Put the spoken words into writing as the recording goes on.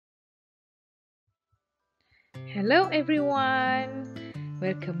Hello everyone!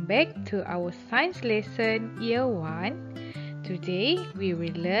 Welcome back to our science lesson year 1. Today we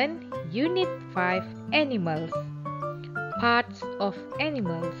will learn Unit 5 Animals. Parts of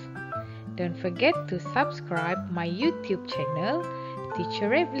animals. Don't forget to subscribe my YouTube channel,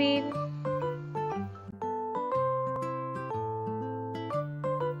 Teacher Evelyn.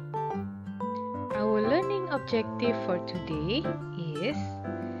 Our learning objective for today is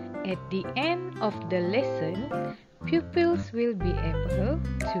at the end of the lesson, pupils will be able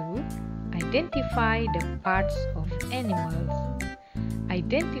to identify the parts of animals.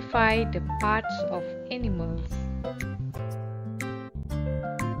 Identify the parts of animals.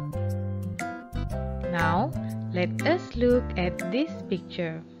 Now, let us look at this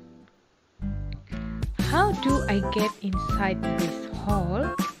picture. How do I get inside this hole?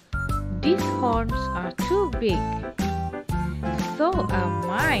 These horns are too big. So are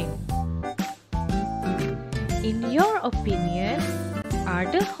mine. In your opinion, are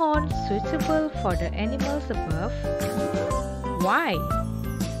the horns suitable for the animals above? Why?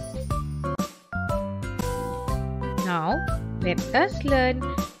 Now, let us learn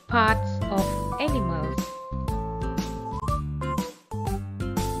parts of animals.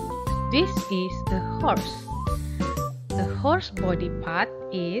 This is a horse. The horse body part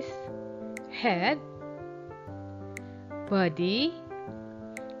is head, body,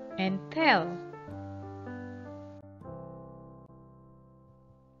 and tail.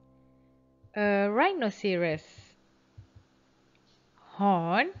 A rhinoceros,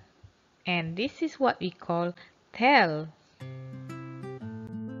 horn, and this is what we call tail.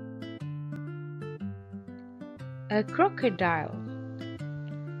 A crocodile,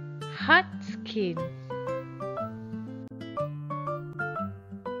 hard skin.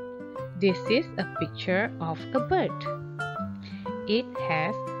 This is a picture of a bird. It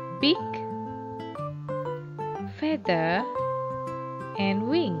has beak, feather, and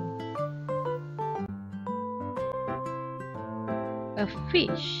wing. A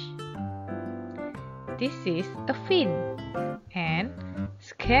fish. This is a fin and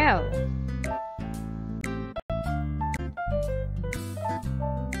scale.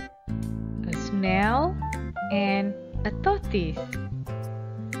 A snail and a tortoise.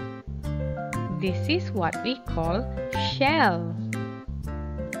 This is what we call shell.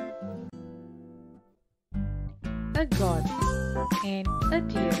 A goat and a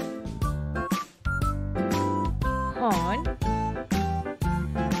deer. Horn,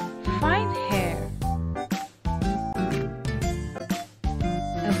 fine hair.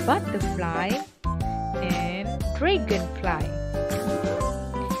 A butterfly and dragonfly.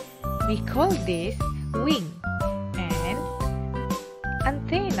 We call this wing and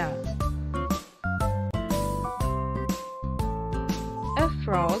antenna. A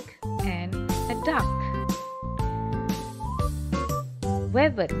frog and a duck.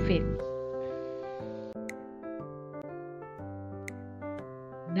 Webbed feet.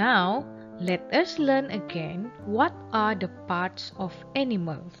 Now, let us learn again what are the parts of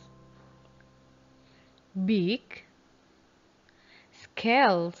animals. Beak,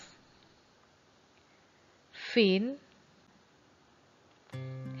 scales, fin,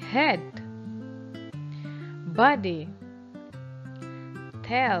 head, body,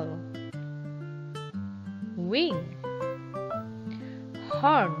 tail, wing,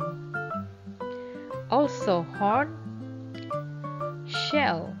 horn, also horn,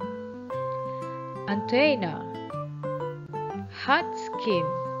 shell, antenna, hard skin,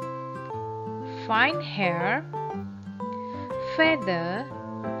 fine hair, feather,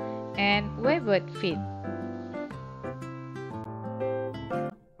 and webbed feet.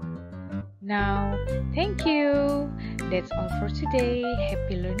 Now, thank you. That's all for today.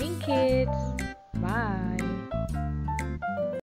 Happy learning, kids.